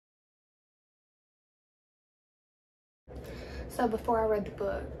So before I read the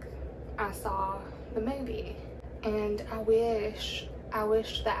book, I saw the movie, and I wished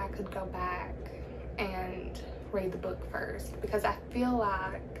that I could go back and read the book first, because I feel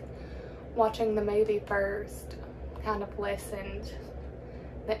like watching the movie first kind of lessened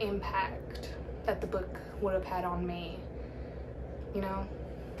the impact that the book would have had on me, you know,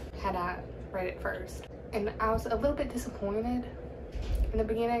 had I read it first. And I was a little bit disappointed in the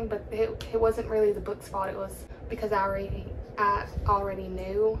beginning, but it wasn't really the book's fault. It was because I already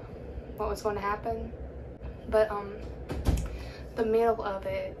knew what was going to happen. But the middle of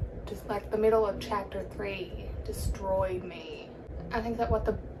it, just like the middle of chapter 3, destroyed me. I think that what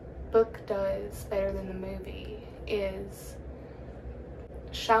the book does better than the movie is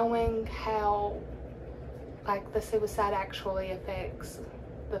showing how like the suicide actually affects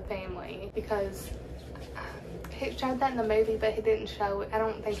the family, because it showed that in the movie, but it didn't show it. I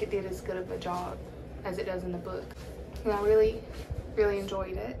don't think it did as good of a job as it does in the book. And I really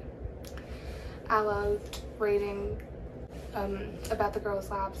enjoyed it. I loved reading about the girls'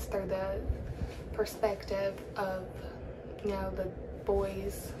 lives through the perspective of, you know, the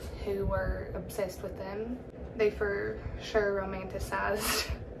boys who were obsessed with them. They for sure romanticized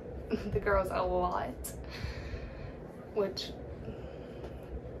the girls a lot, which,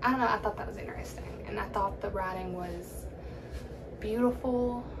 I don't know, I thought that was interesting. And I thought the writing was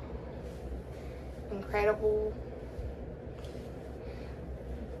beautiful, incredible.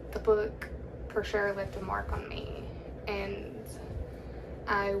 The book for sure left a mark on me, and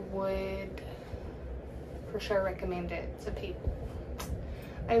I would for sure recommend it to people.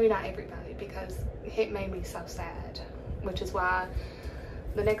 Maybe not everybody, because it made me so sad, which is why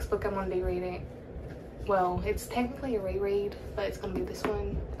the next book I'm going to be reading, well, it's technically a reread, but it's going to be this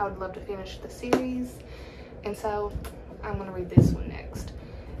one. I would love to finish the series, and so I'm going to read this one next.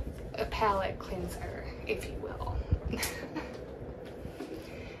 A palate cleanser, if you will.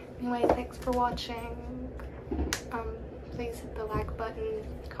 Anyway, thanks for watching. Please hit the like button,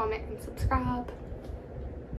 comment, and subscribe.